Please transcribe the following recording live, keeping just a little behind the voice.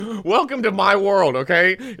Welcome to my world,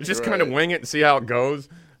 okay? Just kind of Right. wing it and see how it goes.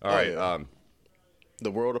 All Oh, right. yeah.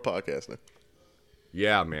 The world of podcasting.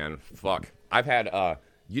 Yeah, man. Fuck. I've had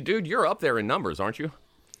you're up there in numbers, aren't you?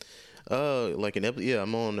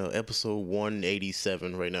 I'm on episode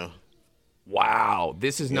 187 right now. Wow.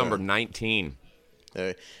 This is number Yeah. 19.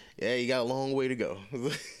 Yeah, you got a long way to go.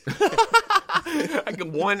 Like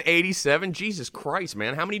 187. Jesus Christ,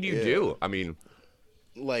 man. How many do you do? I mean,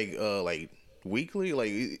 like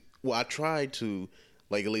weekly. Well, I try to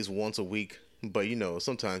at least once a week, but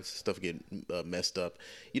sometimes stuff get messed up.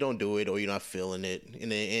 You don't do it, or you're not feeling it,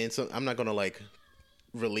 and so I'm not gonna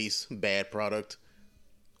release bad product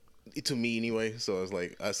to me anyway. So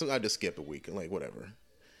it's I just skip a week and whatever.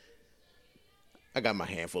 I got my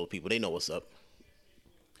handful of people. They know what's up.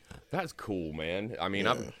 that's cool, man. I mean,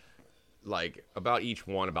 Yeah. I'm like about each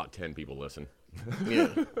one, about 10 people listen.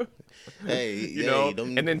 Yeah. Hey, You know,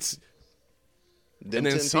 them, and then them and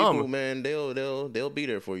then 10 some- people, man, they'll be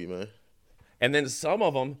there for you, man. And then some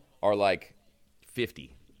of them are like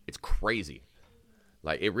 50. It's crazy.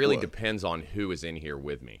 Like, it really What? depends on who is in here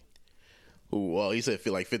with me. Ooh, well, you said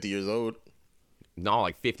feel like 50 years old. No,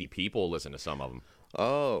 like 50 people listen to some of them.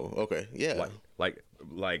 Oh, okay, yeah. Like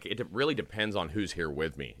it really depends on who's here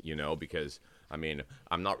with me, because, I mean,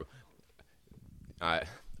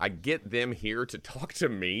 I get them here to talk to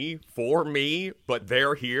me, for me, but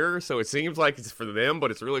they're here, so it seems like it's for them, but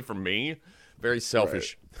it's really for me. Very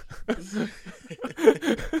selfish.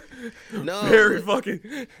 No, Very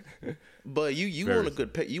fucking... but you Very on a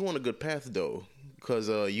good you on a good path though, because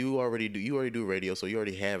you already do radio, so you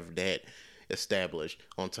already have that established.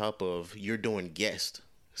 On top of you're doing guest,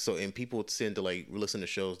 and people tend to listen to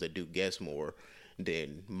shows that do guest more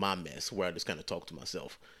than my mess, where I just kind of talk to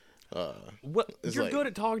myself. Well, It's you're good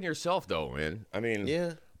at talking to yourself, though, man. I mean,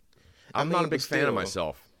 Yeah, I'm not a big but fan of still.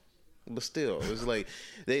 myself. But still, it's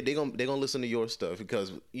they gonna listen to your stuff,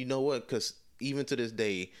 because you know what? Because even to this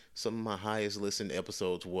day, some of my highest listened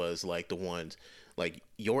episodes was the ones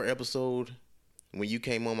your episode when you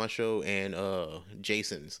came on my show, and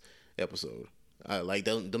Jason's episode.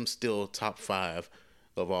 Them still top 5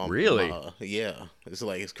 of all. Really? Yeah.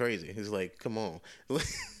 It's crazy. It's come on.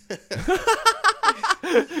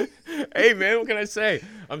 Hey, man, what can I say?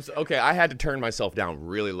 Okay, I had to turn myself down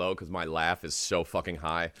really low because my laugh is so fucking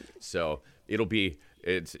high. So everything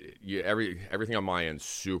on my end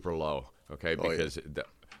super low. Okay, because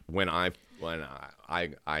when I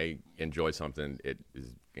enjoy something, it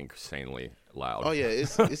is insanely loud. Oh yeah,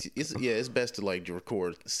 it's best to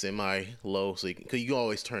record semi low, so because you can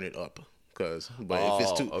always turn it up.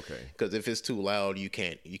 If it's too loud, you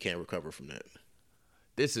can't recover from that.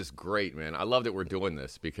 This is great, man. I love that we're doing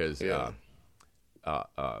this because Yeah.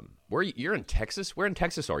 you're in Texas. Where in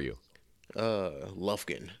Texas are you?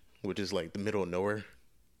 Lufkin, which is the middle of nowhere.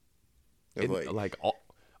 It's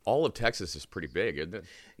All of Texas is pretty big, isn't it?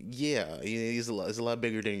 yeah, it's a lot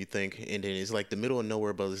bigger than you think, and then it's the middle of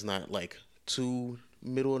nowhere, but it's not too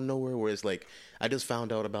middle of nowhere. Where it's I just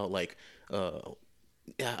found out about I'm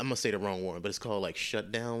gonna say the wrong one, but it's called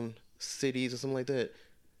shutdown cities or something like that,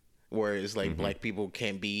 where it's black people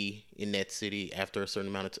can't be in that city after a certain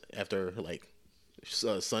amount of after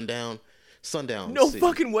sundown. No city.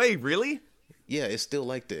 fucking way, really? Yeah, it's still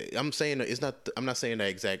like that. I'm not saying that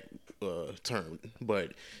exact term,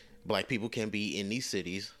 but black people can be in these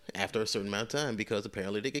cities after a certain amount of time because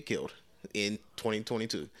apparently they get killed in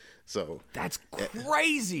 2022. So That's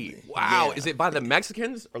crazy. Wow. Yeah. Is it by the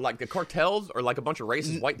Mexicans or the cartels or a bunch of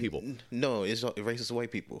racist white people? no, it's racist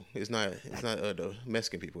white people. It's not the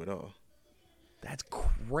Mexican people at all. That's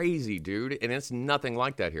crazy, dude. And it's nothing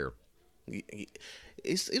like that here.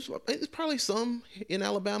 It's probably some in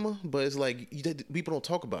Alabama, but it's people don't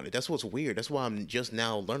talk about it. That's what's weird. That's why I'm just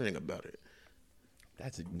now learning about it.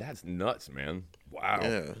 That's nuts, man.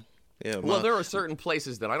 Wow. Yeah. Well, there are certain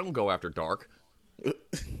places that I don't go after dark.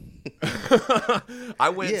 I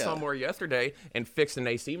went Yeah. somewhere yesterday and fixed an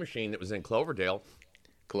AC machine that was in Cloverdale,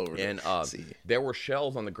 Clover. and See. there were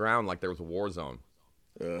shells on the ground like there was a war zone.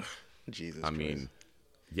 Jesus. I Christ. mean,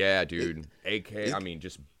 yeah, dude. I mean,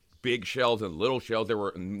 just big shells and little shells. There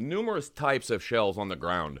were numerous types of shells on the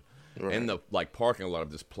ground in the parking lot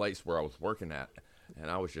of this place where I was working at, and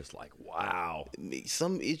I was just like, wow.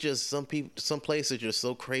 some places are just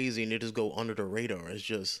so crazy and they just go under the radar.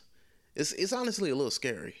 It's honestly a little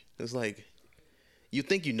scary. It's you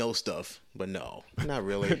think you know stuff, but no, not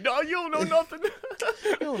really. No, you don't know nothing.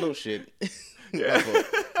 You don't know shit. Yeah.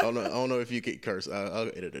 I don't know if you can curse. I'll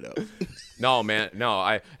edit it out. No, man. No,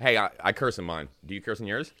 I curse in mine. Do you curse in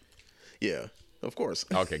yours? Yeah. Of course.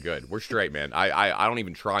 Okay, good. We're straight, man. I don't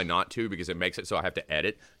even try not to because it makes it so I have to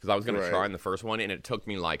edit. Because I was going to try in the first one, and it took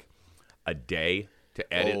me like a day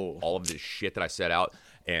to edit all of this shit that I set out.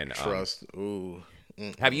 And Trust. Ooh.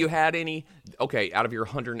 Have you had any, okay, out of your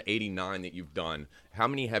 189 that you've done, how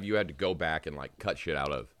many have you had to go back and like cut shit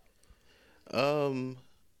out of?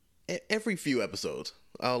 Every few episodes.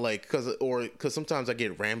 I'll like, cause sometimes I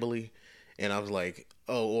get rambly and I was like,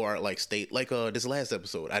 or like this last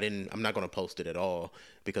episode, I'm not going to post it at all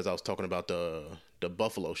because I was talking about the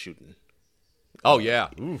Buffalo shooting. Oh yeah.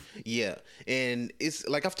 Yeah. And it's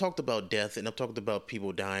like, I've talked about death and I've talked about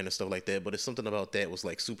people dying and stuff like that, but it's something about that was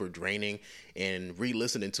like super draining, and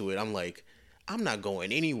re-listening to it, I'm like, I'm not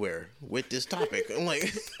going anywhere with this topic. I'm like,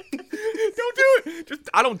 don't do it.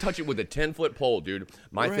 I don't touch it with a 10-foot pole, dude.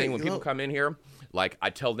 My thing when people come in here, like,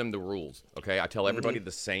 I tell them the rules, okay? I tell everybody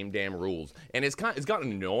the same damn rules. And it's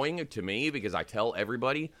gotten annoying to me because I tell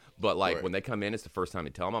everybody, but, like, when they come in, it's the first time I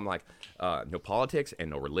tell them. I'm like, no politics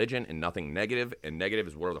and no religion and nothing negative, and negative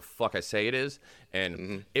is whatever the fuck I say it is.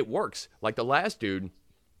 And it works. Like, the last dude,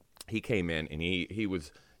 he came in, and he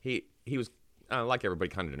was like everybody,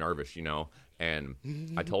 kind of nervous, you know? And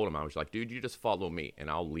I told him, I was like, dude, you just follow me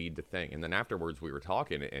and I'll lead the thing. And then afterwards we were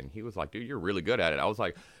talking and he was like, dude, you're really good at it. I was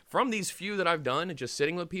like, from these few that I've done and just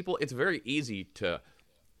sitting with people, it's very easy to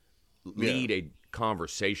lead a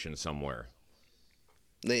conversation somewhere.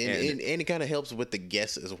 And it kind of helps with the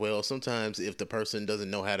guests as well. Sometimes if the person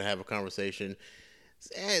doesn't know how to have a conversation,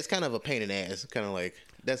 it's kind of a pain in the ass. Kind of like,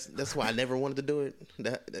 that's why I never wanted to do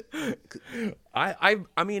it.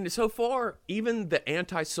 I mean, so far, even the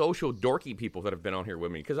antisocial, dorky people that have been on here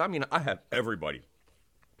with me, because I mean, I have everybody.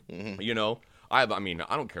 You know, I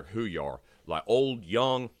don't care who you are, like old,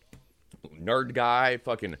 young, nerd guy,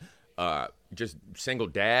 fucking, just single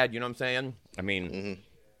dad. You know what I'm saying? I mean,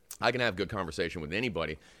 I can have good conversation with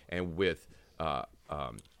anybody, and with,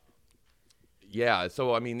 yeah.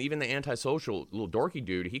 So I mean, even the antisocial little dorky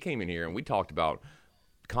dude, he came in here and we talked about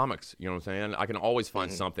comics. You know what I'm saying? I can always find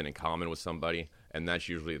something in common with somebody, and that's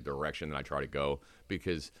usually the direction that I try to go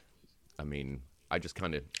because, I mean, I just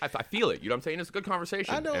kind of I feel it. You know what I'm saying? It's a good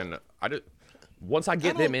conversation, and I just once I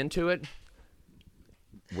get them into it,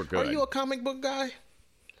 we're good. Are you a comic book guy?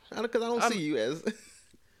 Because I don't see you as.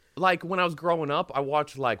 Like when I was growing up, I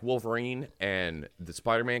watched like Wolverine and the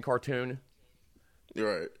Spider-Man cartoon.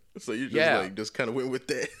 Right. So you just just kind of went with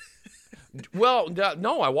that. Well,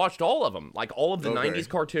 no, I watched all of them, like all of the 90s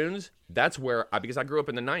cartoons. That's where because I grew up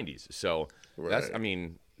in the 90s. So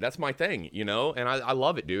that's my thing, you know, and I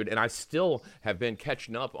love it, dude. And I still have been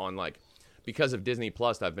catching up on like, because of Disney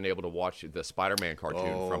Plus, I've been able to watch the Spider-Man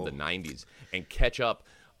cartoon from the 90s and catch up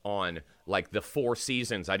on like the 4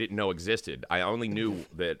 seasons I didn't know existed. I only knew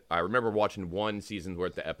that I remember watching 1 season's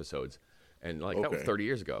worth of episodes. And like that was 30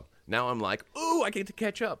 years ago. Now I'm like, ooh, I get to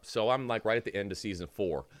catch up. So I'm like right at the end of season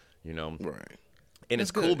 4. You know, right? And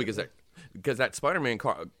it's cool because that Spider-Man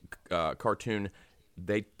cartoon,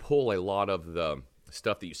 they pull a lot of the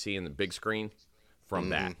stuff that you see in the big screen from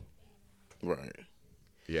that. Right.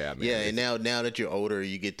 Yeah. Man, yeah. And now that you're older,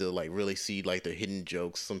 you get to like really see like the hidden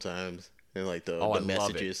jokes sometimes and like the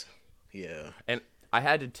messages. Yeah. And I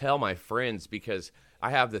had to tell my friends because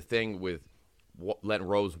I have the thing with letting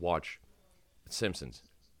Rose watch Simpsons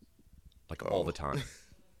like all the time.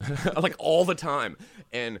 Like all the time.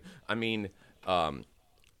 And I mean,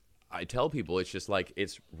 I tell people it's just like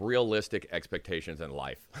it's realistic expectations in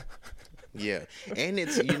life. Yeah. And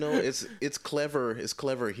it's, you know, it's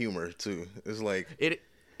clever humor too. It's like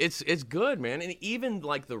it's good, man. And even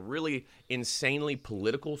like the really insanely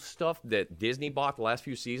political stuff that Disney bought the last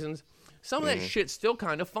few seasons, some of that shit's still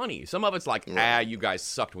kind of funny. Some of it's like, you guys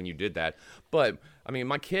sucked when you did that. But I mean,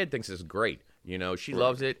 my kid thinks it's great. You know, she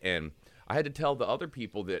loves it. And I had to tell the other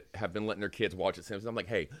people that have been letting their kids watch The Simpsons, I'm like,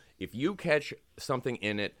 hey, if you catch something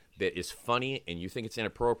in it that is funny and you think it's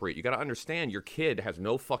inappropriate, you got to understand your kid has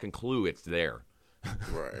no fucking clue it's there.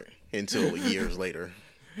 Right. Until years later.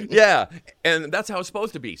 Yeah. And that's how it's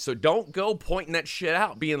supposed to be. So don't go pointing that shit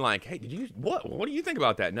out, being like, hey, what do you think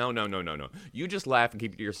about that? No. You just laugh and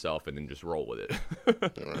keep it to yourself and then just roll with it.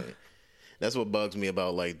 Right. That's what bugs me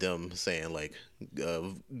about like them saying like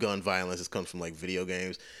gun violence comes from like video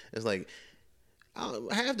games. It's like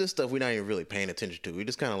half this stuff we're not even really paying attention to. We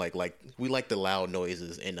just kind of like we like the loud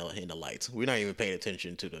noises and the lights. We're not even paying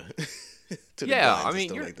attention to the to the guns and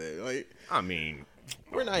stuff like that. Like, I mean,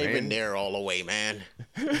 we're not even there all the way, man.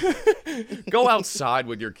 Go outside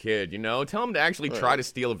with your kid. You know, tell him to actually try to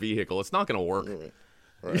steal a vehicle. It's not going to work.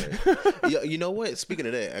 Right. Yeah, you know what? Speaking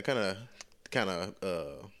of that, I kind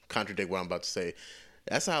of contradict what I'm about to say.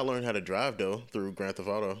 That's how I learned how to drive though, through Grand Theft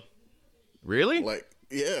Auto. Really? Like,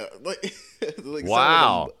 Yeah, like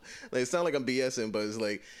Wow. It sound like I'm BSing, but it's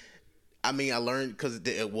like, I mean, I learned because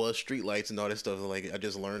it was street lights and all that stuff. Like, I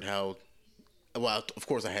just learned how. Well, of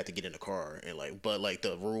course, I had to get in the car and but like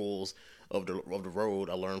the rules of the road,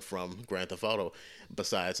 I learned from Grand Theft Auto.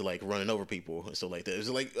 Besides, like running over people and stuff like that. It's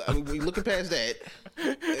like, I mean, we looking past that.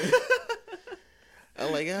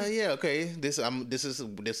 I'm like, yeah, okay. This is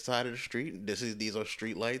this side of the street. These are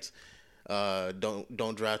street lights.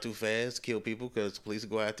 Don't drive too fast, kill people because police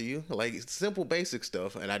will go after you. Like simple, basic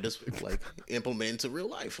stuff, and I just like implement into real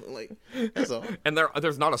life. Like that's all. And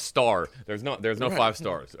there's not a star. There's no Right. 5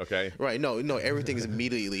 stars. Okay. Right? No, everything is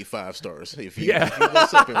immediately 5 stars. If you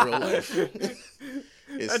mess up in real life,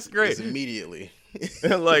 That's great. It's immediately.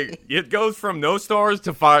 Like it goes from no stars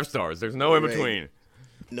to 5 stars. There's no in Right. between.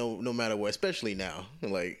 No matter what, especially now.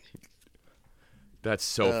 Like That's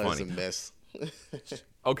so it's a funny. mess.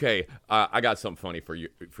 Okay, I got something funny for you.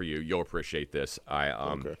 You'll appreciate this.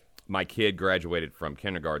 Okay. My kid graduated from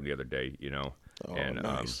kindergarten the other day. Oh, and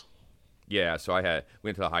nice. yeah, so I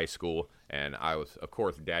went to the high school, and I was, of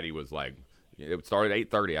course, Daddy was like, it started at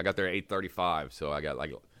 8:30. I got there at 8:35, so I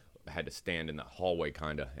had to stand in the hallway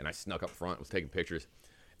kinda, and I snuck up front, was taking pictures.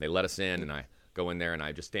 They let us in, and I go in there, and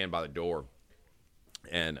I just stand by the door,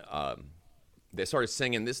 and they started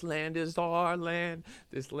singing, "This land is our land,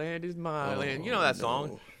 this land is my land." You know that song?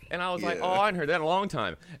 no. And I was like, Yeah. oh, I hadn't heard that in a long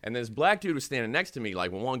time. And this black dude was standing next to me,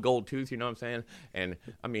 like with one gold tooth, you know what I'm saying? And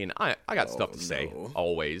I mean, I got stuff to say, no.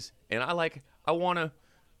 always. And I want to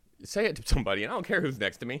say it to somebody, and I don't care who's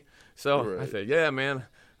next to me. So I Right. said, yeah, man.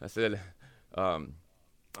 I said, I'm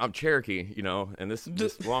Cherokee, and this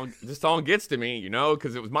song gets to me,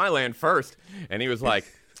 because it was my land first. And he was like,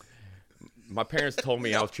 my parents told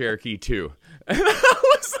me I was Cherokee too. And I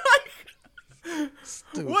was like,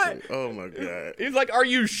 Stupid. what? Oh my god. He's like, are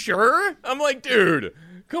you sure? I'm like, dude,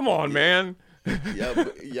 come on, man.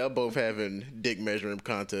 Y'all both having dick measuring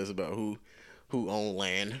contests about who owned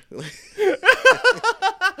land.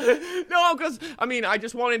 No, because, I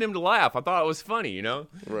just wanted him to laugh. I thought it was funny, Right.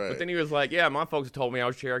 But then he was like, yeah, my folks told me I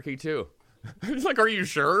was Cherokee too. He's like, are you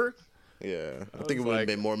sure? Yeah, I think was it would have like-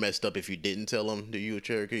 been more messed up if you didn't tell him that you were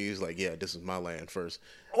Cherokee. He's like, yeah, this is my land first.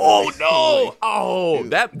 Oh, no. Like, Oh, you-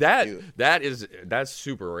 that's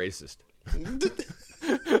super racist. ain't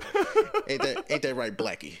that right,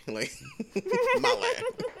 Blackie? Like, my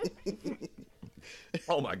land.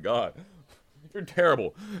 Oh, my God. You're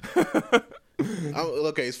terrible.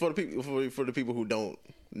 Okay, it's for the people for the people who don't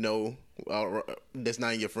know. That's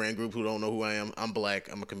not in your friend group who don't know who I am. I'm black.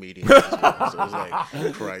 I'm a comedian. So it's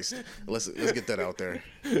like, Christ, let's get that out there.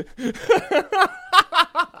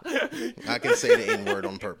 I can say the N-word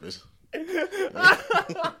on purpose.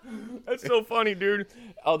 That's so funny, dude.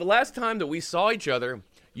 Oh, the last time that we saw each other,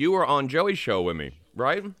 you were on Joey's show with me,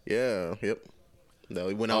 right? Yeah. Yep. No,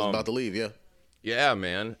 when I was about to leave. Yeah. Yeah,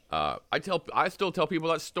 man. I still tell people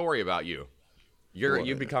that story about you. What?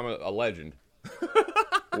 You've become a legend.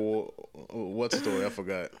 Well, what story? I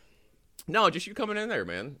forgot. No, just you coming in there,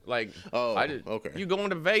 man. Like, Oh, okay. okay. You going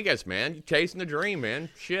to Vegas, man? You chasing the dream, man.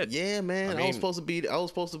 Shit. Yeah, man. I mean- was supposed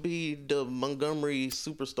to be the Montgomery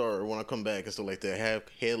superstar when I come back and stuff like that. Have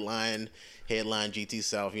headline GT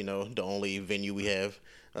South. The only venue we have.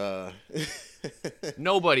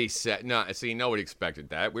 Nobody said no. See, nobody expected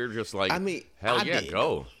that. We were just like, I mean, hell I yeah, did.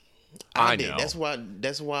 go. I I did. know.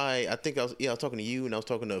 That's why I think I was talking to you and I was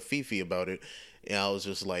talking to Fifi about it, and I was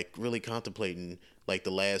just like really contemplating like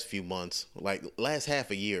the last few months, like last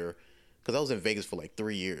half a year, because I was in Vegas for like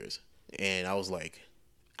 3 years, and I was like,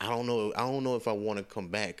 I don't know if I want to come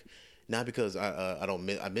back, not because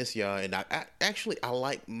I miss y'all, and I actually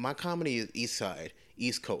like my comedy is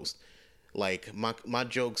East Coast. Like my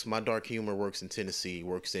jokes, my dark humor works in Tennessee,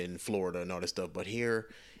 works in Florida, and all this stuff. But here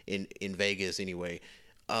in Vegas, anyway,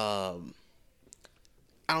 I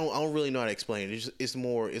don't really know how to explain it.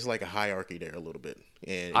 It's like a hierarchy there a little bit.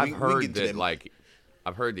 And I've we heard get to that them.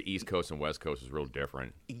 I've heard the East Coast and West Coast is real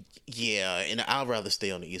different. Yeah, and I'd rather stay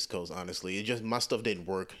on the East Coast, honestly. It just my stuff didn't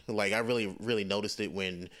work. Like I really, really noticed it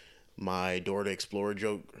when my Dora the Explorer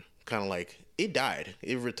joke kind of like it died.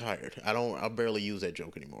 It retired. I barely use that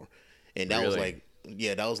joke anymore. And that was Really?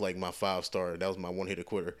 that was like my 5-star. That was my one-hitter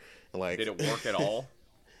quitter. Like Did it work at all?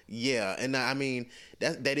 yeah, and I mean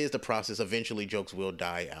that is the process. Eventually, jokes will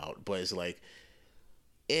die out, but it's like,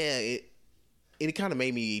 yeah, it kind of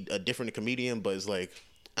made me a different comedian. But it's like,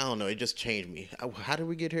 I don't know, it just changed me. How did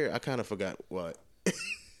we get here? I kind of forgot what.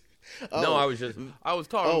 No, I was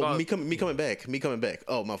talking about me coming back.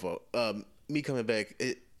 Oh, my fault. Me coming back.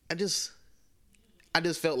 I just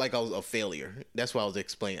felt like I was a failure. That's why I was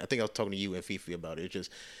explaining. I think I was talking to you and Fifi about it. It's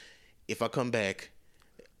just if I come back,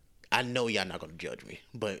 I know y'all not gonna judge me,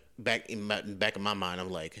 but back in my mind, I'm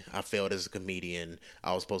like, I failed as a comedian.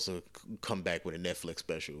 I was supposed to come back with a Netflix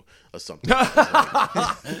special or something.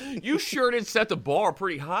 You sure did set the bar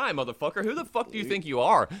pretty high, motherfucker. Who the fuck do you think you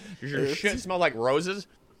are? Does your shit smell like roses?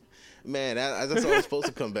 Man, that's how I was supposed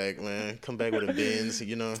to come back, man. Come back with a Benz,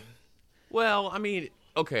 you know. Well, I mean,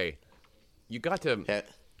 okay, you got to,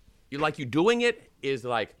 you doing it is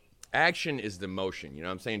like, action is the motion, you know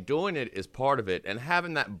what I'm saying? Doing it is part of it, and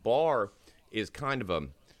having that bar is kind of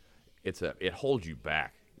it holds you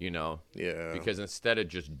back, you know? Yeah. Because instead of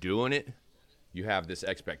just doing it, you have this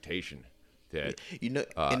expectation that, you know,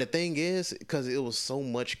 and the thing is, because it was so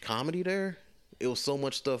much comedy there, it was so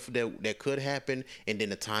much stuff that could happen, and then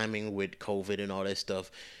the timing with COVID and all that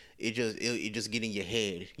stuff, it just get in your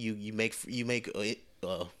head. You make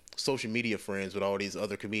social media friends with all these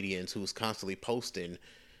other comedians who's constantly posting.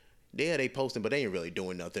 Yeah, they posting, but they ain't really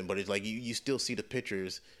doing nothing. But it's like you still see the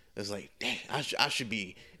pictures. It's like, dang, I should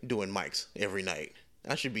be doing mics every night.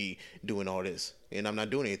 I should be doing all this, and I'm not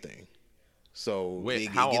doing anything. So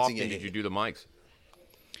how often did you do the mics?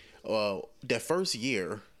 That first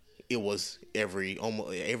year, it was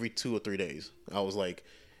almost every 2 or 3 days. I was like,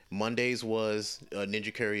 Mondays was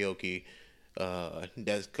Ninja Karaoke.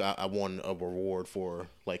 I won a reward for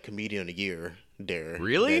like Comedian of the Year there.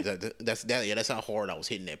 Really? That's how hard I was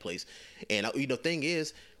hitting that place. And the thing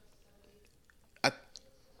is,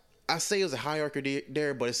 I say it was a hierarchy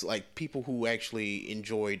there, but it's like people who actually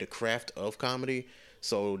enjoy the craft of comedy.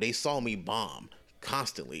 So they saw me bomb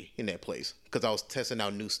constantly in that place because I was testing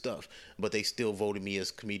out new stuff, but they still voted me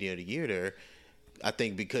as Comedian of the Year there. I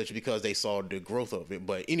think because they saw the growth of it.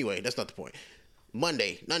 But anyway, that's not the point.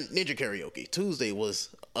 Monday, Ninja Karaoke. Tuesday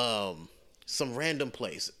was some random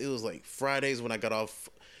place. It was like Fridays when I got off.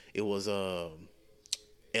 It was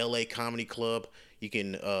L.A. Comedy Club. You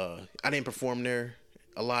can I didn't perform there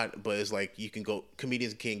a lot, but it's like you can go.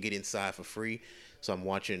 Comedians can get inside for free. So I'm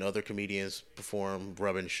watching other comedians perform,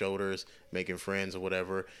 rubbing shoulders, making friends or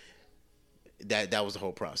whatever. That was the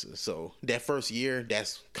whole process. So that first year,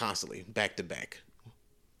 that's constantly back to back.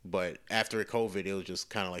 But after COVID, it was just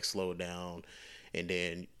kind of like slowed down. And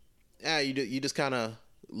then, you just kind of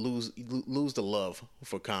lose the love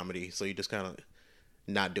for comedy, so you just kind of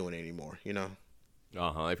not doing it anymore, you know.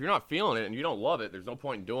 If you're not feeling it and you don't love it, there's no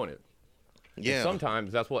point in doing it. Yeah. And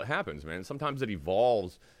sometimes that's what happens, man. Sometimes it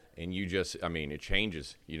evolves, and it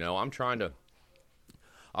changes. You know, I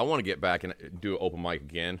want to get back and do an open mic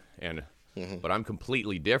again, but I'm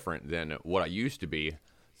completely different than what I used to be.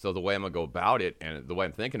 So the way I'm gonna go about it and the way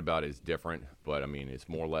I'm thinking about it is different. But I mean, it's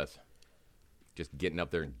more or less just getting up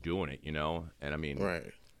there and doing it, you know? And I mean,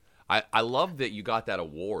 right. I love that you got that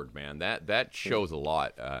award, man. That shows a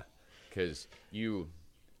lot, because you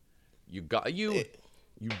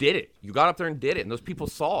did it. You got up there and did it, and those people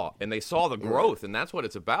saw, and they saw the growth, and that's what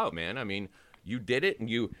it's about, man. I mean, you did it, and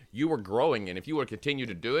you were growing, and if you would continue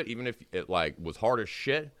to do it, even if it like was hard as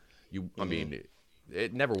shit, I mean,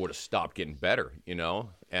 it never would have stopped getting better, you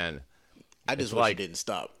know? And I just wish it didn't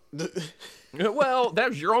stop. Well, that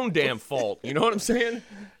was your own damn fault. You know what I'm saying?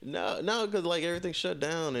 No, because like everything shut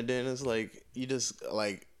down, and then it's like you just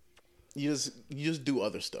do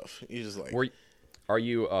other stuff. You just like. Are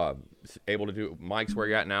you able to do mics where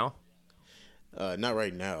you're at now? Not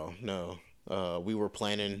right now. No. We were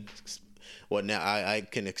planning. Well, now I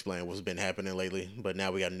can explain what's been happening lately, but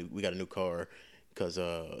now we got a new car because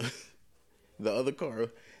the other car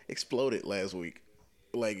exploded last week,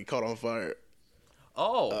 like it caught on fire.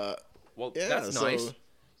 Oh, well, yeah, that's nice. Is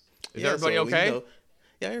yeah, everybody okay? You know,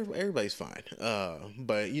 yeah, everybody's fine.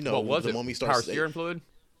 But you know, what was the it? moment you start Power steering fluid?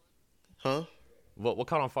 Huh? What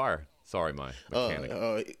caught on fire? Sorry, my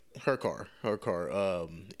mechanic. Her car.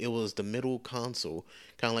 It was the middle console,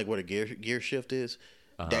 kind of like where the gear shift is.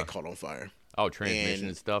 That caught on fire. Oh, transmission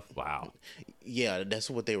and stuff. Wow. Yeah, that's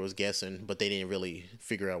what they was guessing, but they didn't really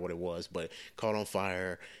figure out what it was. But caught on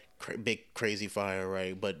fire, big crazy fire,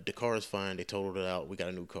 right? But the car is fine. They totaled it out. We got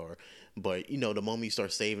a new car. But you know, the moment you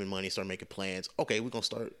start saving money, start making plans. Okay, we're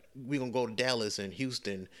gonna go to Dallas and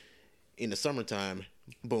Houston in the summertime.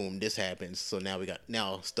 Boom, this happens. So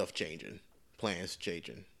now stuff changing, plans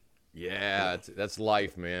changing. Yeah, that's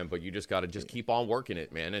life, man. But you just got to keep on working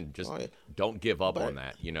it, man, and just don't give up on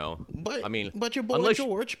that, you know. But your boy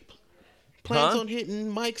George plans on hitting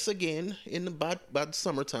mics again in about the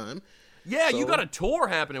summertime. Yeah, so, you got a tour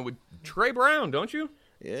happening with Trey Brown, don't you?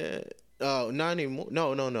 Yeah. Not anymore.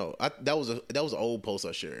 No. That was an old post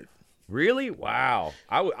I shared. Really? Wow.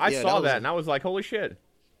 I saw that and I was like, holy shit.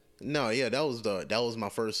 No, yeah, that was my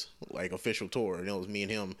first like official tour, and it was me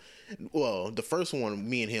and him. Well, the first one,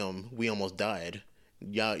 me and him, we almost died.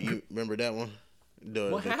 Y'all, you remember that one?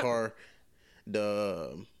 The car,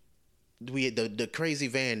 the crazy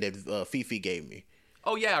van that Fifi gave me.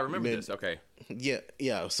 Oh yeah, I remember this. Okay.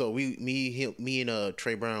 Yeah. So me and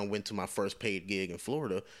Trey Brown went to my first paid gig in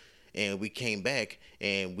Florida, and we came back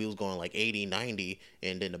and we was going like 80, 90,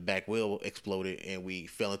 and then the back wheel exploded and we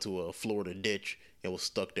fell into a Florida ditch and was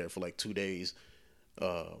stuck there for like 2 days.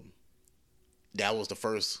 That was the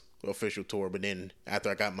first official tour, but then after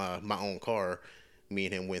I got my own car, me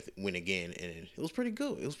and him went again, and it was pretty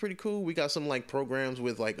good. It was pretty cool. We got some like programs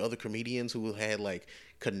with like other comedians who had like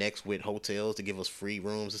connects with hotels to give us free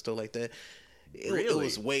rooms and stuff like that. Really?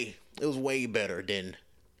 It was way better than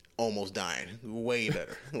almost dying. Way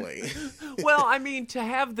better. Like, well, I mean, to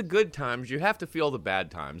have the good times, you have to feel the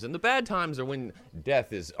bad times, and the bad times are when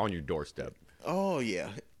death is on your doorstep. Oh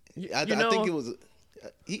yeah, I think it was.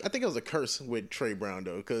 I think it was a curse with Trey Brown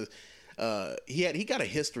though, because he got a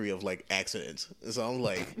history of like accidents. So I'm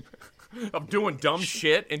like, of doing dumb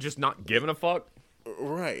shit and just not giving a fuck.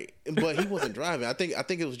 Right, but he wasn't driving. I think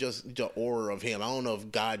it was just the aura of him. I don't know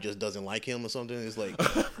if God just doesn't like him or something. It's like,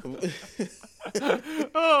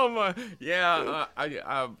 oh my, yeah,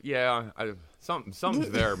 something's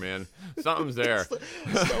there, man. Something's there.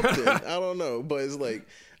 Something, I don't know, but it's like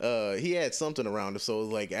he had something around him. So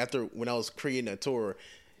like after when I was creating that tour,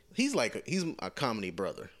 he's a comedy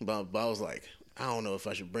brother, but I was like, I don't know if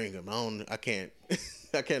I should bring him. I can't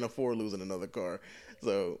afford losing another car.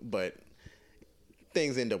 So, but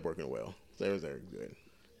things end up working well. So it was very good.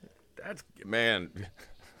 That's, man.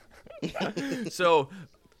 So,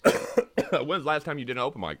 when's the last time you did an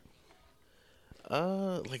open mic?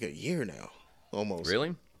 Like a year now, almost.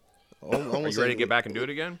 Really? Almost. Are you ready to get back and do it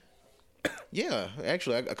again? Yeah,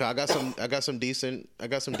 actually, I got some decent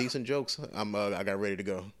jokes. I got ready to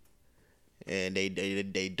go, and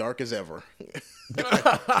they dark as ever.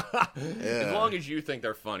 Yeah. As long as you think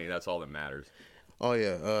they're funny, that's all that matters. Oh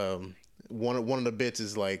yeah. One of the bits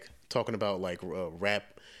is like talking about like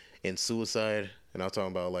rap and suicide, and I was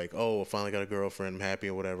talking about like, oh, I finally got a girlfriend, I'm happy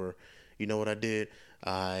or whatever. You know what I did?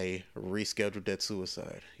 I rescheduled that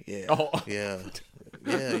suicide. Yeah. Oh. Yeah.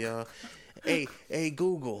 Hey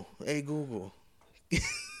Google.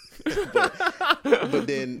 but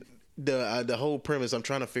then the whole premise, I'm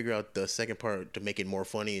trying to figure out the second part to make it more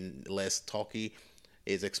funny and less talky,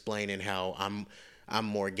 is explaining how I'm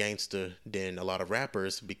more gangster than a lot of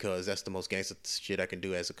rappers, because that's the most gangster shit I can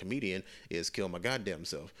do as a comedian is kill my goddamn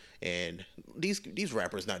self. And these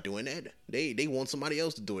rappers not doing that. They want somebody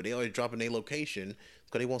else to do it. They always dropping their location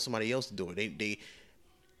because they want somebody else to do it.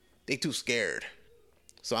 They too scared.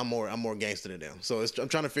 So I'm more gangster than them. So I'm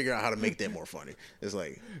trying to figure out how to make that more funny. It's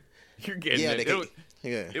like, you're getting it.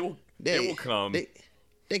 It will come.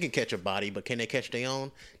 They can catch a body, but can they catch their own?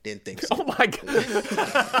 Didn't think so. Oh my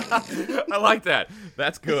god. I like that.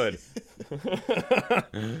 That's good.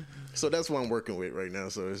 So that's what I'm working with right now.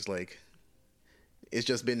 So it's like, it's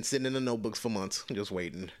just been sitting in the notebooks for months, just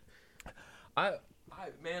waiting.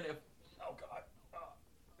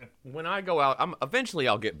 When I go out, eventually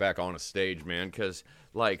I'll get back on a stage, man, because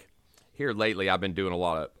like here lately I've been doing a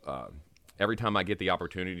lot of every time I get the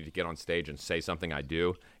opportunity to get on stage and say something, I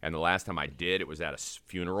do. And the last time I did, it was at a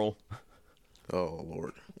funeral. Oh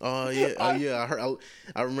Lord. Yeah.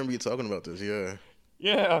 I remember you talking about this. Yeah.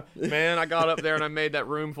 Yeah, man. I got up there and I made that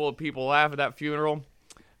room full of people laugh at that funeral,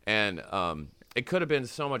 and it could have been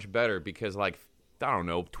so much better because, like, I don't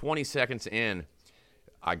know, 20 seconds in,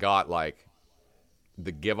 I got like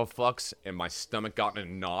the give a fucks, and my stomach got in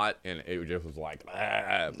a knot, and it just was like,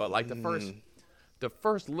 ah. But like the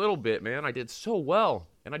first little bit, man, I did so well,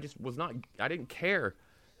 and I didn't care.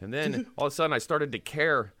 And then all of a sudden I started to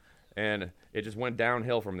care, and it just went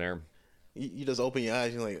downhill from there. You just open your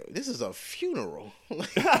eyes, and you're like, this is a funeral.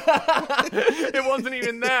 It wasn't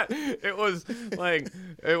even that. It was like,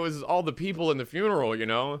 it was all the people in the funeral, you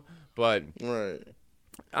know? But right.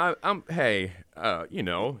 Hey, you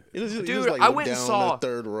know, dude, like, I went and saw the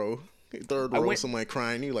third row, somebody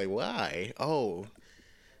crying. You're like, why? Oh,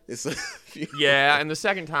 it's a yeah. And the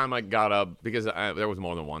second time I got up, because there was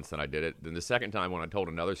more than once that I did it. Then the second time when I told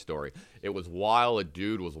another story, it was while a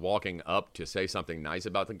dude was walking up to say something nice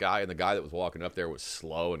about the guy, and the guy that was walking up there was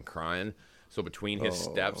slow and crying. So between his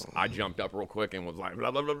steps, I jumped up real quick and was like,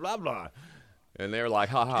 blah, blah, blah, blah, blah. And they were like,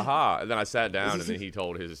 ha, ha, ha. And then I sat down, and then he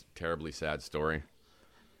told his terribly sad story.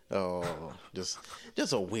 Oh, just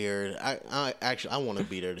a weird. I actually want to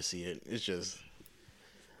be there to see it. It's just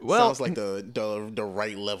sounds like the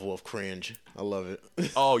right level of cringe. I love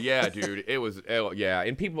it. Oh yeah, dude. It was yeah.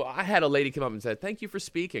 And people, I had a lady come up and said, "Thank you for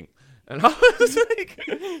speaking," and I was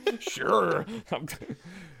like, "Sure."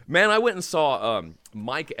 Man, I went and saw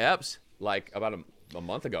Mike Epps like about a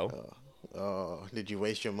month ago. Did you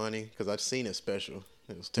waste your money? Because I've seen it special.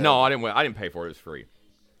 It was No, terrible. I didn't pay for it. It was free.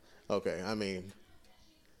 Okay, I mean,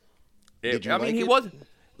 He wasn't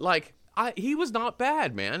like he was not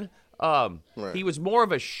bad, man. Right. He was more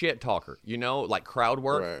of a shit talker, like crowd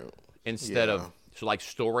work Right. instead Yeah. of like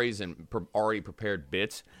stories and already prepared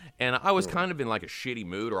bits. And I was kind of in like a shitty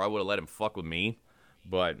mood, or I would have let him fuck with me.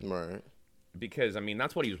 But Right. because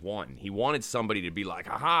that's what he was wanting. He wanted somebody to be like,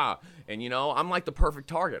 haha, and I'm like the perfect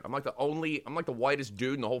target. I'm like the whitest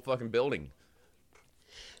dude in the whole fucking building.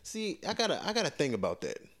 See, I gotta think about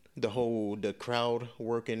that. The crowd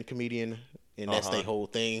working comedian, and that's the whole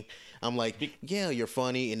thing. I'm like, yeah, you're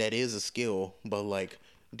funny, and that is a skill, but like,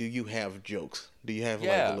 do you have jokes? Do you have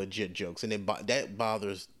like legit jokes? And that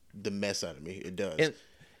bothers the mess out of me. It does.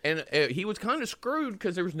 And he was kind of screwed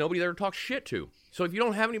because there was nobody there to talk shit to. So if you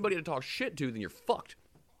don't have anybody to talk shit to, then you're fucked.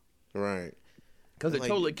 Right. Because it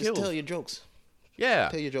totally kills. Just tell your jokes. Yeah.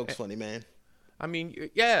 Tell your jokes funny, man. I mean,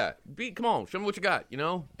 yeah. Come on, show me what you got,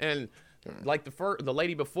 And like the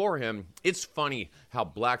lady before him, it's funny how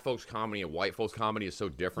black folks comedy and white folks comedy is so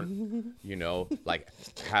different. Like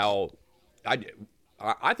how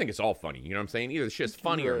I think it's all funny. You know what I'm saying? Either the shit's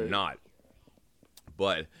funny or not.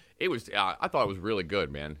 But it was. I thought it was really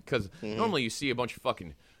good, man. Because normally you see a bunch of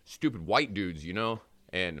fucking stupid white dudes,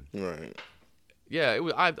 and right. Yeah, it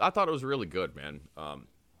was. I thought it was really good, man. I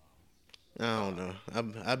don't know.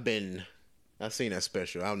 I've seen that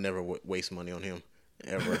special. I'll never waste money on him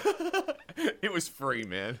ever. It was free,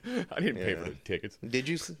 man. I didn't pay for the tickets. Did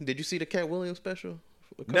you see the Cat Williams special?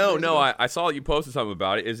 No. I saw you posted something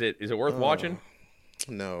about it. Is it worth watching?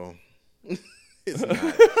 No, it's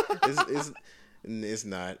not. It's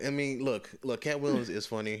not. I mean, look. Cat Williams is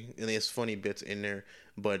funny, and there's funny bits in there,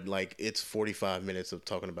 but like it's 45 minutes of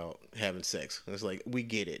talking about having sex. It's like, we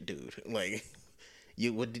get it, dude. Like, he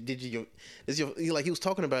was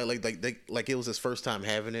talking about it like it was his first time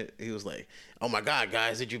having it. He was like, "Oh my god,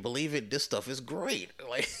 guys, did you believe it? This stuff is great."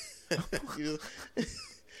 Like,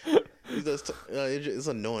 it's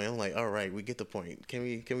annoying. I'm like, all right, we get the point. Can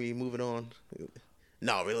we move it on?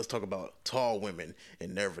 No, let's talk about tall women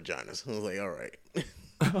and their vaginas. I was like, all right.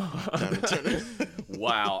 Time to turn it.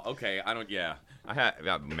 Wow. Okay. I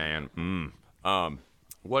had man. I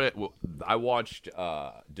watched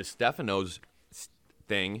DeStefano's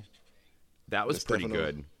thing. That was pretty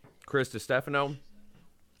good. Chris DeStefano.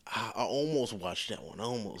 I almost watched that one.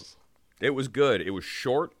 Almost. It was good. It was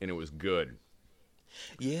short and it was good.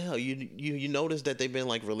 Yeah, you noticed that they've been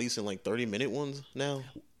like releasing like 30-minute ones now?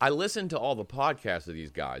 I listen to all the podcasts of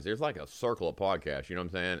these guys. There's like a circle of podcasts, you know what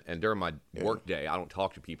I'm saying? And during my work day, I don't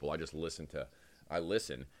talk to people. I just listen,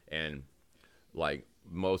 and like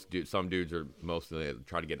some dudes are mostly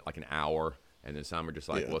try to get like an hour, and then some are just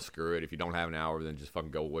like, well, screw it. If you don't have an hour, then just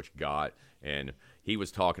fucking go with what you got. And he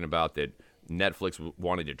was talking about that Netflix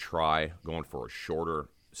wanted to try going for a shorter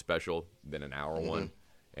special than an hour one,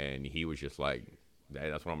 and he was just like, hey,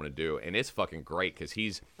 that's what I'm gonna do. And it's fucking great because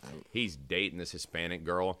he's dating this Hispanic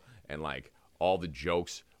girl, and like all the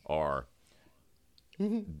jokes are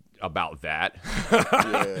about that.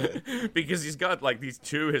 Because he's got like these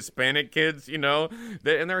two Hispanic kids, and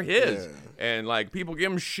they're his, and like people give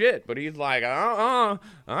him shit, but he's like,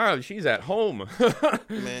 she's at home.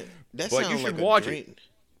 Man, that but sounds you should like watch a dream. it.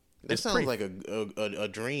 That sounds like a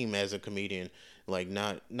dream as a comedian. Like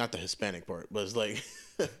not the Hispanic part, but it's like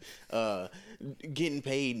getting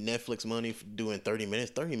paid Netflix money for doing 30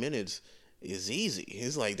 minutes. 30 minutes is easy.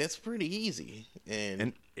 It's like, that's pretty easy.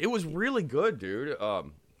 And it was really good, dude.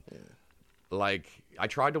 Like I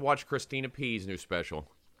tried to watch Christina P's new special.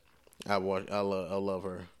 I love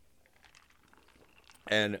her.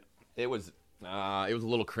 And it was a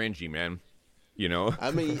little cringy, man.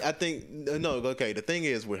 I mean, I think okay. The thing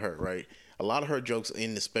is with her, right? A lot of her jokes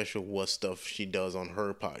in the special was stuff she does on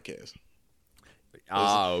her podcast.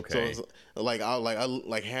 Okay. So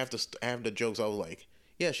I half the jokes I was like,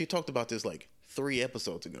 yeah, she talked about this like 3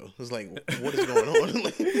 episodes ago. It's like, what is going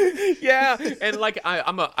on? Yeah, and like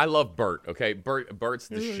I love Bert. Okay, Bert's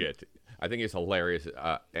the shit. I think he's hilarious.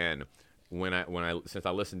 And since I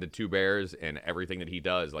listened to Two Bears and everything that he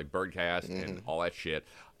does, like Birdcast and all that shit,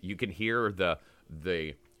 you can hear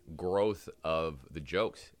the growth of the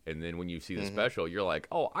jokes, and then when you see the special, you're like,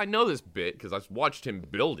 oh, I know this bit because I've watched him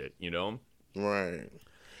build it. Right.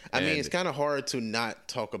 I mean, it's kind of hard to not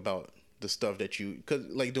talk about the stuff that because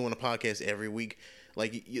like doing a podcast every week,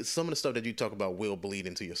 like some of the stuff that you talk about will bleed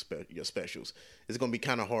into your specials. It's going to be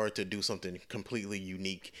kind of hard to do something completely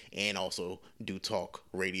unique and also do talk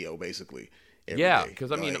radio basically. Yeah,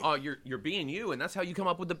 because I mean, you're being you, and that's how you come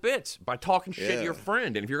up with the bits, by talking shit to your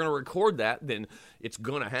friend. And if you're going to record that, then it's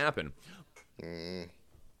going to happen.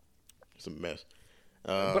 It's a mess.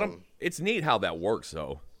 But it's neat how that works,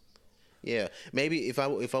 though. Yeah, maybe if I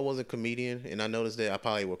was a comedian and I noticed that, I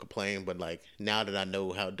probably would complain. But like now that I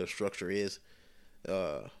know how the structure is,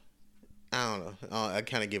 I don't know. I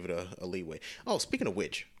kind of give it a leeway. Oh, speaking of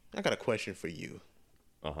which, I got a question for you.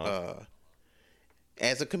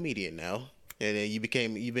 As a comedian now, and then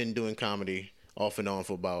you've been doing comedy off and on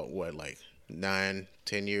for about what, like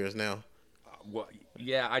 9-10 years now? Well,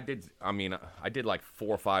 yeah, I did. I mean, I did like 4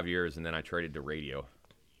 or 5 years, and then I traded to radio.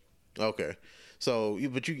 Okay, so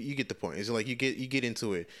but you get the point. It's like you get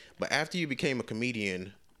into it. But after you became a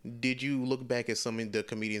comedian, did you look back at some of the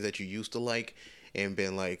comedians that you used to like and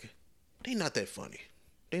been like, they not that funny.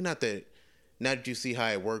 They not that. Now that you see how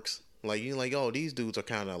it works, like you're like, oh, these dudes are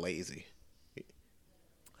kind of lazy.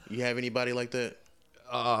 You have anybody like that?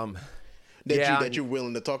 That you're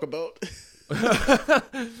willing to talk about?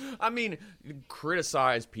 I mean,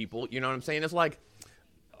 criticize people, you know what I'm saying? It's like,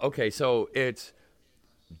 okay, so it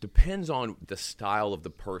depends on the style of the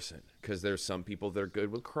person, because there's some people that are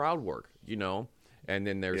good with crowd work, you know, and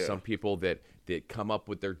then there's some people that come up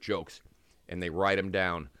with their jokes and they write them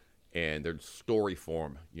down and they're story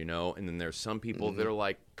form, you know, and then there's some people that are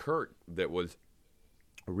like Kurt, that was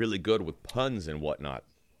really good with puns and whatnot.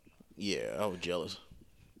 Yeah, I was jealous.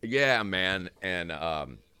 Yeah, man, and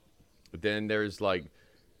then there's like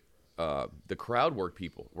the crowd work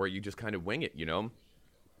people where you just kind of wing it, you know?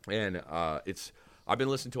 And I've been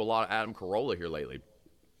listening to a lot of Adam Carolla here lately.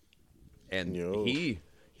 And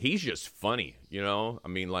he's just funny, you know? I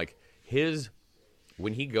mean, like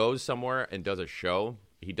when he goes somewhere and does a show,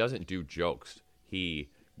 he doesn't do jokes. He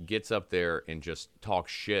gets up there and just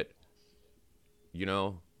talks shit, you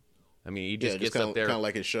know? I mean, he just gets up there. Kind of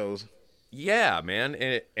like it shows. Yeah, man.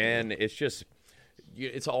 And it's just,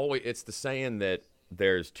 it's the saying that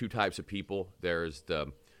there's two types of people. There's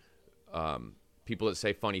the people that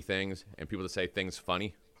say funny things and people that say things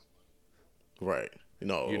funny. Right.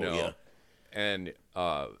 No, you know, yeah. And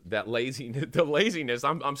the laziness,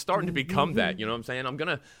 I'm starting to become that, you know what I'm saying? I'm going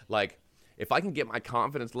to, like, if I can get my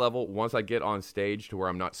confidence level once I get on stage to where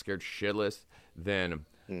I'm not scared shitless, then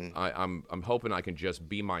I'm hoping I can just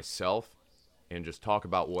be myself and just talk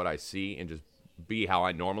about what I see and just be how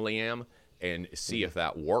I normally am and see if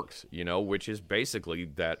that works, you know, which is basically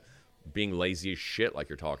that being lazy as shit like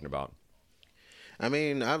you're talking about. I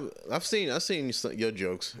mean, I've seen your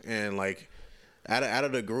jokes, and like out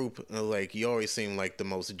of the group, like you always seem like the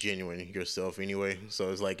most genuine yourself anyway. So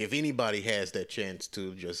it's like if anybody has that chance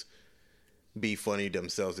to just be funny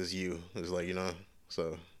themselves, as you, it's like, you know,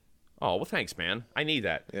 so. Oh, well, thanks, man. I need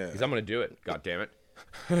that. Yeah. Because I'm going to do it. God damn it.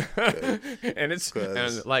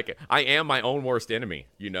 and like, I am my own worst enemy,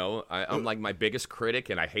 you know? I'm like my biggest critic,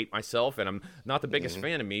 and I hate myself, and I'm not the biggest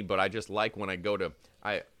fan of me, but I just like when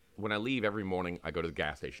I leave every morning, I go to the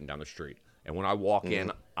gas station down the street. And when I walk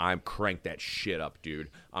in, I crank that shit up, dude.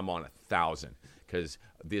 I'm on 1,000. Because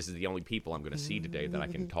this is the only people I'm going to see today that I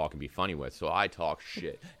can talk and be funny with. So I talk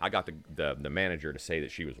shit. I got the manager to say that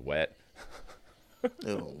she was wet.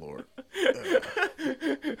 Oh Lord!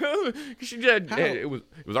 She did. It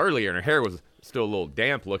was earlier, and her hair was still a little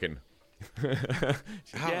damp looking.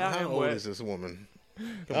 How old is this woman?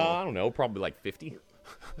 I don't know, probably like 50.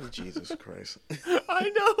 Jesus Christ!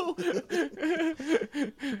 I know.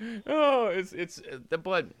 Oh, it's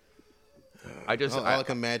but I just all I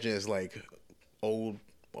can imagine is like old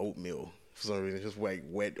oatmeal. For some reason, just like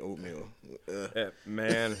wet oatmeal.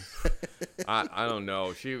 Man, I don't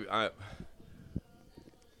know.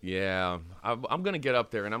 Yeah, I'm gonna get up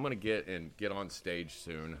there, and I'm gonna get on stage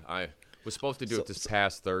soon. I was supposed to do it this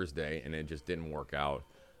past Thursday, and it just didn't work out.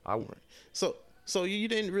 So you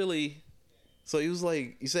didn't really. So he was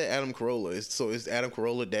like, you said Adam Carolla. Is Adam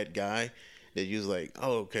Carolla that guy that you was like,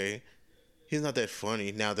 oh, okay, he's not that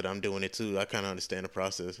funny now that I'm doing it too. I kind of understand the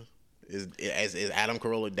process. Is Adam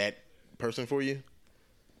Carolla that person for you?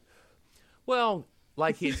 Well,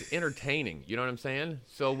 like, he's entertaining, you know what I'm saying?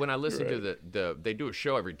 So when I listen to they do a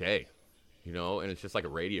show every day, you know, and it's just like a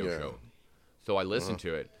radio show. So I listen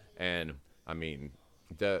to it, and I mean,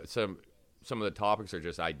 some of the topics are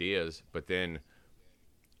just ideas, but then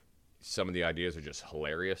some of the ideas are just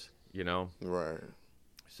hilarious, you know? Right.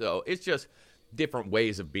 So it's just different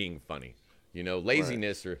ways of being funny. You know,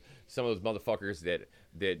 laziness or some of those motherfuckers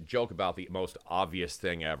that joke about the most obvious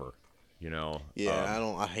thing ever, you know?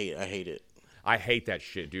 Yeah, I hate it. I hate that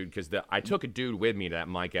shit, dude, because I took a dude with me to that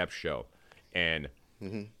Mike Epps show, and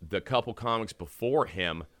the couple comics before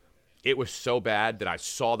him, it was so bad that I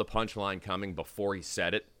saw the punchline coming before he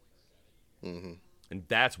said it, and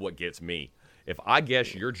that's what gets me. If I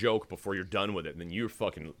guess your joke before you're done with it, then you're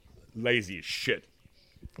fucking lazy as shit,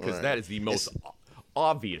 because that is the most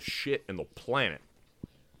obvious shit in the planet.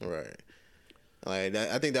 Right. Like,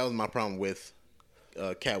 I think that was my problem with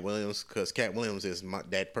Cat Williams, because Cat Williams is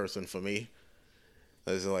that person for me.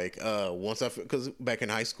 It's like because back in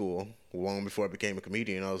high school, long before I became a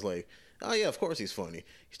comedian, I was like, oh yeah, of course he's funny.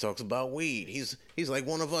 He talks about weed. He's like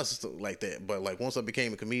one of us like that. But like once I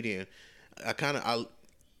became a comedian, I kind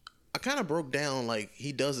of broke down, like,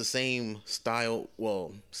 he does the same style,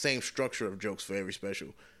 same structure of jokes for every special.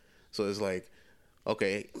 So it's like,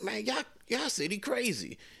 okay, man, y'all said he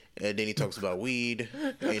crazy. And then he talks about weed,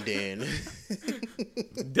 and then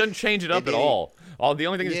doesn't change it up at all. The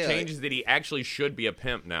only thing that's changed is that he actually should be a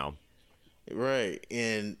pimp now. Right.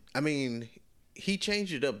 And I mean, he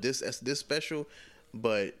changed it up this special,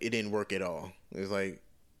 but it didn't work at all. It's like,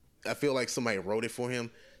 I feel like somebody wrote it for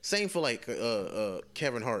him. Same for like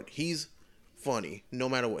Kevin Hart. He's funny no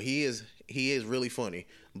matter what. He is really funny,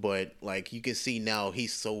 but like you can see now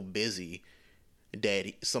he's so busy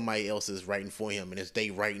that somebody else is writing for him, and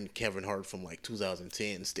they writing Kevin Hart from like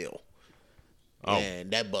 2010 still. Oh.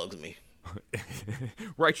 And that bugs me.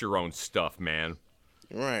 Write your own stuff, man.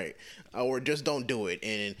 Right. Or just don't do it.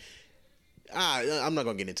 And I'm not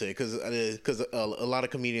gonna get into it because a lot of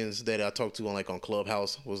comedians that I talked to on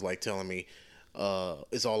Clubhouse was like telling me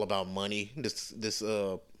it's all about money. This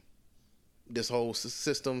whole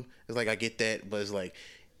system is like, I get that, but it's like,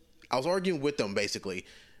 I was arguing with them basically.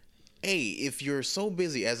 Hey, if you're so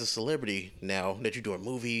busy as a celebrity now that you're doing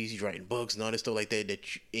movies, you're writing books and all this stuff like that, and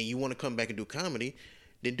you want to come back and do comedy,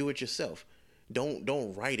 then do it yourself.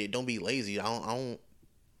 Don't write it. Don't be lazy. I don't.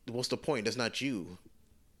 What's the point? That's not you.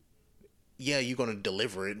 Yeah, you're gonna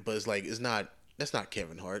deliver it, but it's like, that's not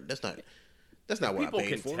Kevin Hart. That's not what I paid for.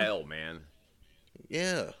 People can tell, man.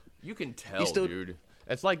 Yeah, you can tell, dude.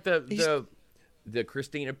 It's like the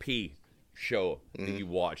Christina P. show that you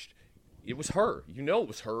watched. It was her. You know it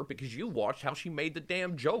was her because you watched how she made the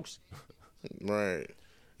damn jokes. Right.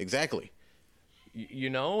 Exactly.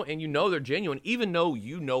 You know, and you know they're genuine, even though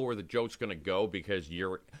you know where the joke's going to go because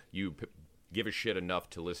you give a shit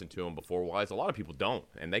enough to listen to them before. Wise, a lot of people don't,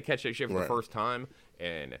 and they catch that shit for the first time,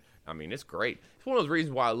 and, I mean, it's great. It's one of those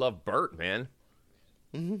reasons why I love Bert, man.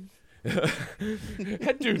 Mm-hmm.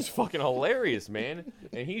 That dude's fucking hilarious, man,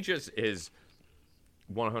 and he just is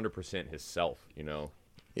 100% himself, you know?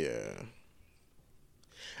 Yeah.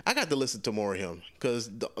 I got to listen to more of him because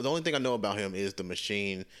the only thing I know about him is the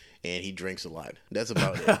machine, and he drinks a lot. That's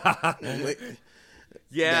about it.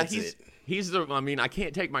 Yeah, he's the. I mean, I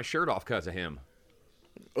can't take my shirt off because of him.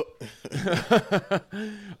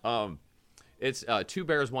 It's Two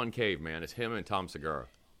Bears, One Cave, man. It's him and Tom Segura.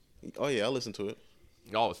 Oh yeah, I listened to it.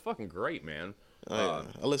 Oh, it's fucking great, man. I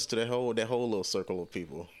listened to that whole little circle of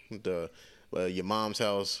people. Your Mom's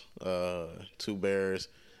House, Two Bears,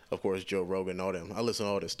 of course, Joe Rogan, all them. I listen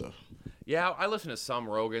to all this stuff. Yeah, I listen to some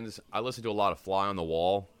Rogans. I listen to a lot of Fly on the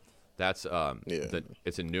Wall. That's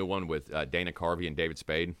it's a new one with Dana Carvey and David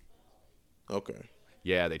Spade. Okay.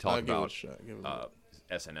 Yeah, they talk about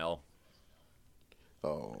SNL.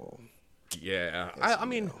 Oh. Yeah, I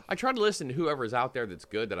mean, I try to listen to whoever's out there that's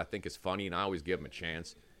good that I think is funny, and I always give them a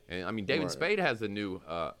chance. And I mean, David Spade has the new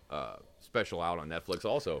special out on Netflix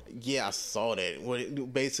also. Yeah, I saw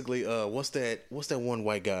that. Basically, what's that one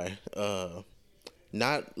white guy?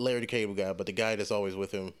 Not Larry the Cable Guy, but the guy that's always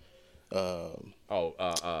with him.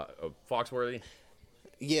 Foxworthy.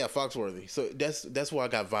 Yeah, Foxworthy. So that's where I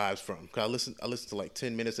got vibes from. Cause I listened to like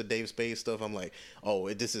 10 minutes of Dave Spade stuff. I'm like,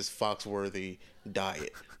 oh, this is Foxworthy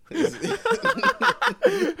diet.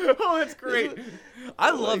 Oh, that's great.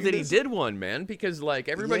 I love that he did one, man, because like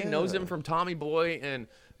everybody knows him from Tommy Boy and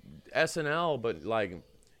SNL, but like,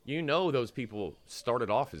 you know, those people started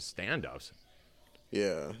off as stand-ups.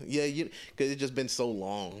 Yeah, because it's just been so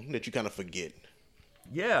long that you kind of forget.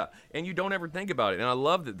 Yeah, and you don't ever think about it. And I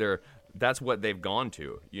love that that's what they've gone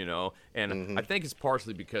to, you know. And I think it's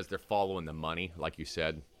partially because they're following the money, like you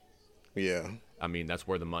said. Yeah. I mean, that's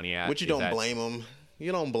where the money at. Which you don't blame them.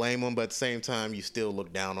 You don't blame them, but at the same time, you still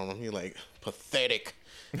look down on them. You're like, pathetic.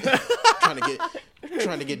 trying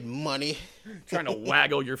to get money. Trying to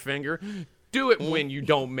waggle your finger. Do it when you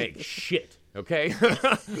don't make shit, okay?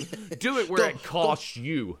 Do it where it costs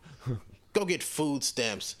you. Go get food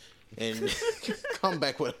stamps and come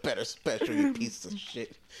back with a better special, you piece of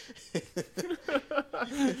shit.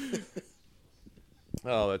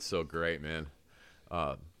 Oh, that's so great, man.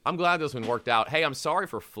 I'm glad this one worked out. Hey, I'm sorry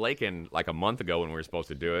for flaking like a month ago when we were supposed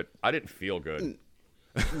to do it. I didn't feel good.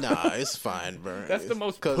 Nah, it's fine, bro. That's the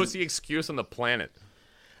most pussy excuse on the planet.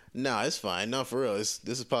 Nah, it's fine. No, for real. This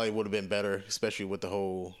is probably would have been better, especially with the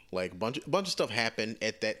whole like bunch of stuff happened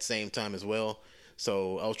at that same time as well.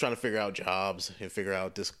 So I was trying to figure out jobs and figure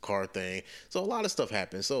out this car thing. So a lot of stuff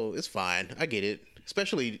happened. So it's fine. I get it.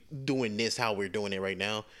 Especially doing this how we're doing it right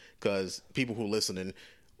now. Because people who listening,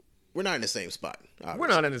 we're not in the same spot. Obviously. We're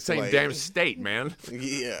not in the same damn state, man.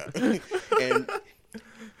 Yeah. and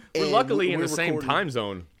we're luckily in the same time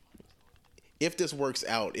zone. If this works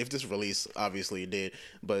out, if this release, obviously it did,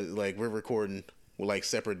 but like we're recording with like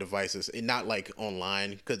separate devices and not like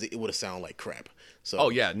online because it would have sounded like crap. So oh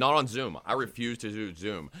yeah, not on Zoom. I refuse to do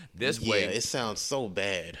Zoom. This way, it sounds so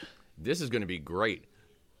bad. This is going to be great.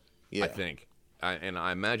 Yeah, I think, and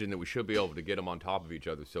I imagine that we should be able to get them on top of each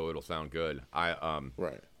other so it'll sound good.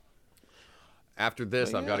 Right. After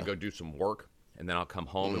this, I've got to go do some work, and then I'll come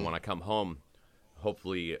home. And when I come home,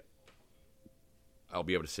 hopefully, I'll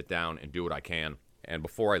be able to sit down and do what I can. And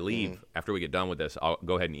before I leave, after we get done with this, I'll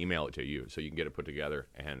go ahead and email it to you so you can get it put together.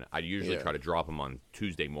 And I usually try to drop them on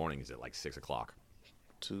Tuesday mornings at like 6 o'clock.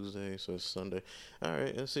 Tuesday, so it's Sunday. All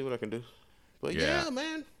right, let's see what I can do. But yeah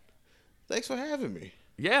man, thanks for having me.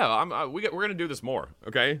 Yeah, we're gonna do this more.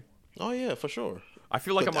 Okay. Oh yeah, for sure. I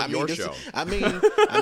feel like I'm on your show.